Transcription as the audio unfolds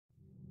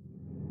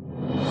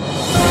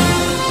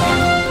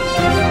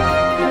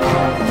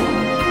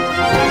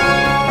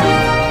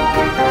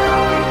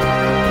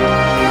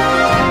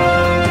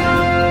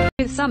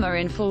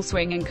full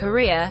swing in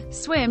Korea.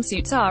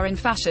 Swimsuits are in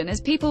fashion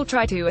as people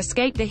try to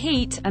escape the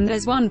heat, and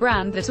there's one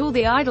brand that all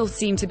the idols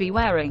seem to be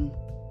wearing.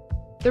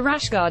 The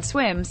rashguard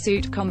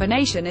swimsuit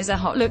combination is a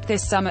hot look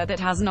this summer that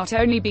has not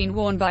only been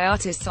worn by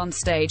artists on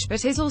stage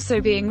but is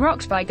also being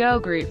rocked by girl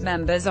group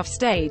members off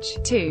stage,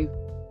 too.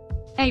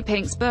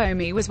 A-Pink's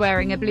Bomi was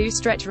wearing a blue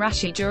stretch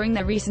rashi during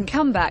their recent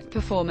comeback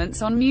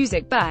performance on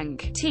Music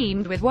Bank,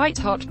 teamed with white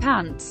hot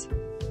pants.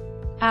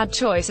 Ad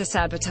choice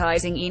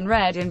advertising in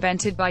red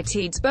invented by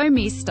Teeds.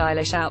 Bomi's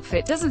stylish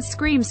outfit doesn't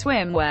scream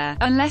swimwear.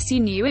 Unless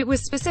you knew it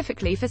was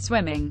specifically for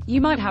swimming,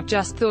 you might have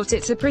just thought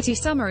it's a pretty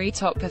summery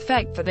top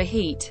perfect for the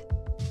heat.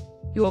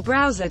 Your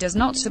browser does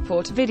not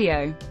support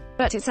video,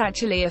 but it's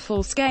actually a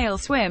full-scale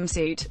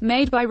swimsuit,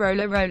 made by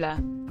Roller.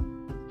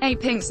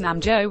 A-Pink's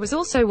Namjo was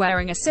also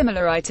wearing a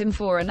similar item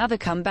for another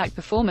comeback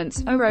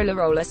performance, a Roller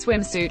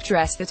swimsuit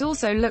dress that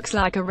also looks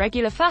like a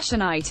regular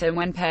fashion item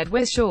when paired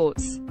with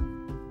shorts.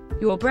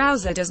 Your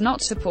browser does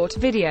not support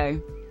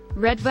video.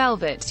 Red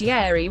Velvet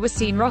Yeri was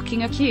seen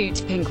rocking a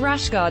cute pink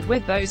rashguard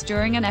with bows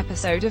during an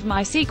episode of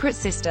My Secret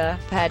Sister,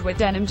 paired with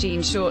denim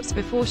jean shorts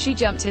before she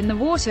jumped in the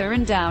water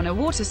and down a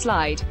water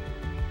slide.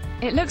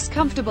 It looks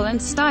comfortable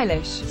and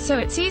stylish, so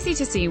it's easy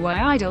to see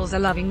why idols are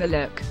loving the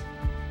look.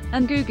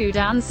 And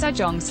Gugudan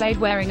Sejong Slade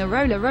wearing a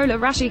Roller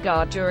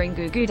rashguard during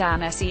Gugudan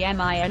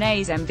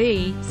Semina's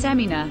MV,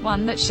 Semina,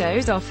 one that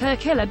shows off her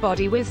killer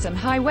body with some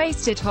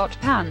high-waisted hot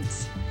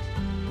pants.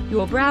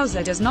 Your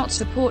browser does not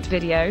support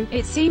video.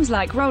 It seems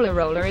like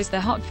Roller is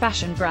the hot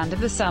fashion brand of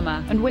the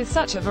summer, and with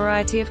such a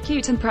variety of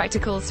cute and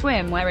practical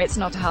swimwear it's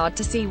not hard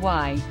to see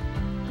why.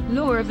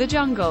 Law of the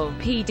Jungle,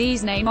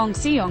 PD's Nae Mong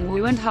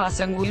Seong-woo and Ha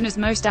Sung-woon as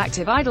most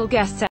active idol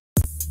guests